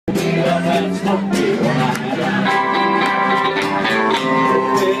and smoke me when I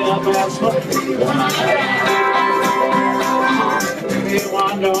roll me up and smoke me when I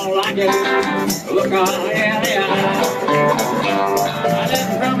anyone don't like it, look on in the eye. I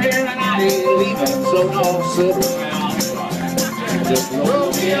didn't come here and I ain't leaving, so don't sit around and cry. Just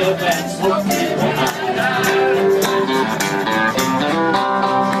roll me up and smoke me when I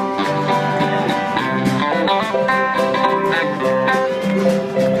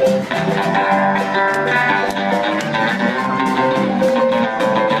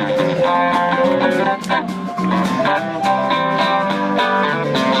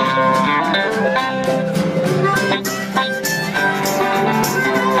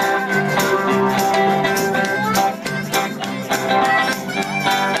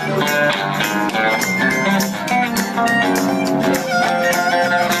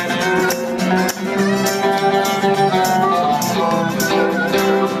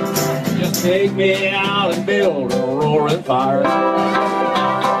take me out and build a roaring fire.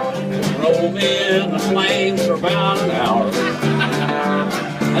 Roll me in the flames for about an hour.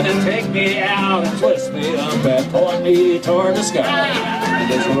 And then take me out and twist me up and point me toward the sky.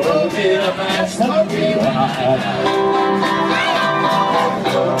 And just roll me up and smoke me when I die.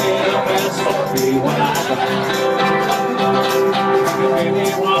 Roll me up and smoke me when I die. If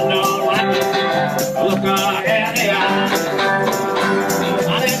anyone don't like it, look her in the eye.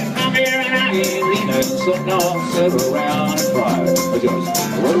 So don't sit around and cry, but just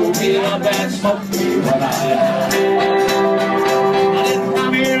roll me up and smoke me when I didn't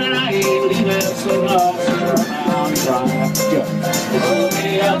come here and I ain't leaving, so don't sit around and cry. Just roll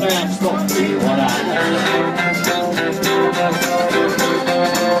me up and smoke me when I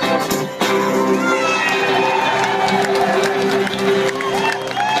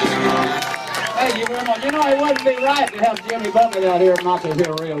Thank you very much. You know, it wouldn't be right to have Jimmy Buffett out here not to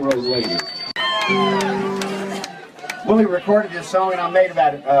hear Railroad Lady. Willie recorded this song and I made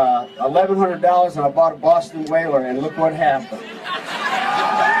about $1,100 and I bought a Boston Whaler and look what happened.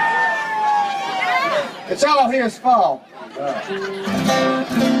 It's all his fault.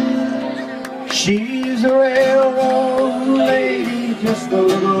 She's a railroad lady, just a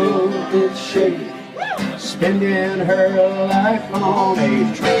little bit shady, spending her life on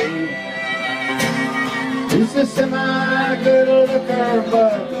a train. It's a semi-good looker,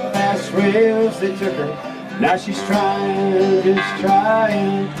 but fast rails they took her. Now she's trying, just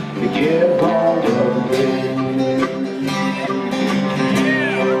trying to get home again.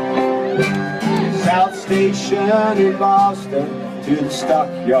 South Station in Boston to the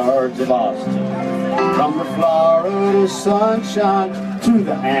stockyards of Austin. From the Florida sunshine to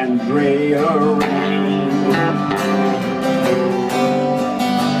the Andrea rain.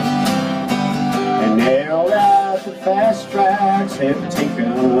 And nailed out the fast tracks have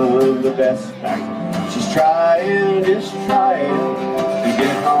taken the best back. She's trying, just trying to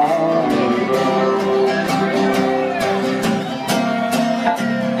get home again.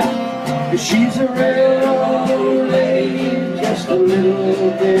 She's a railroad lady, just a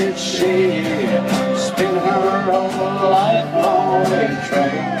little bit shady, spent her whole life on a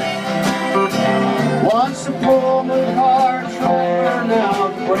train. Once a Pullman car train, now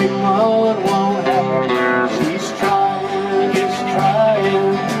the brakeman won't have her. She's trying, just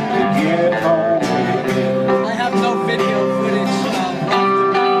trying to get home. Video footage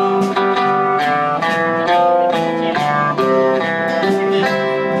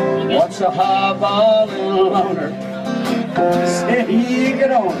What's a high-balling loner said he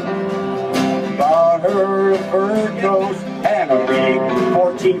could own her. Bought her a bird coat and a big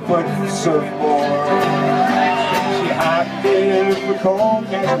 14-foot surfboard. She hopped in for cold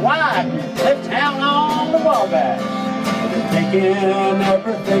cash wide and left town on the Wabash. Thinking,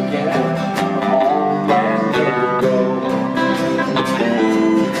 never thinking, home and let her go.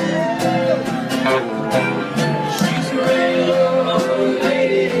 She's a railroad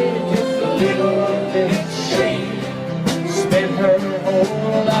lady, just a little bit shady, spent her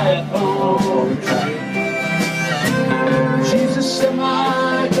whole life on a train. She's a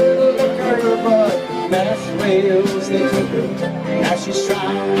semi-good looker, but fast rails they took her. Now she's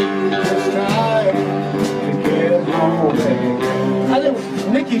trying, just trying to get home again. I think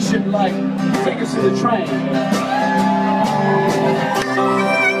Nikki should like take us to the train.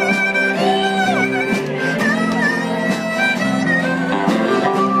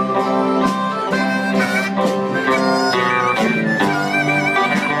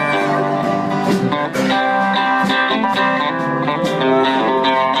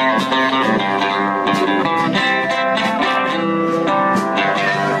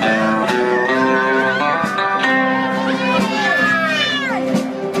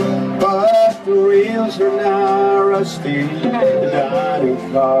 But cars are now rusty, the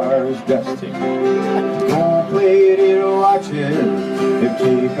dining car's dusty. Gold-plated watches have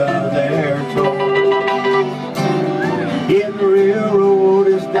taken their toll. Yeah, the railroad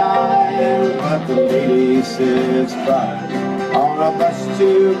is dying, but the lady sits by on a bus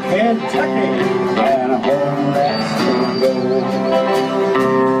to Kentucky and a home that's to go.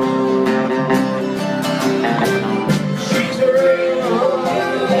 She's a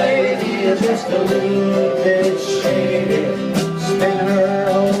railroad lady, just a little bit shady, spent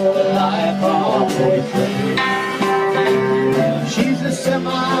her whole life on the train. She's a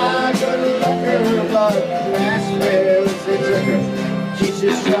semi-good looker, but that's where it's a took. She's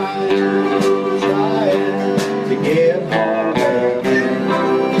just trying to get home again.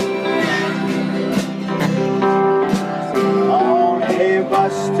 On a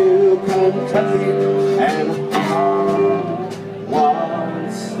bus to Kentucky and home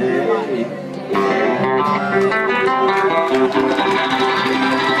once again.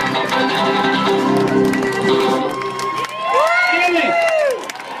 Jimmy!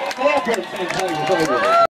 Walker,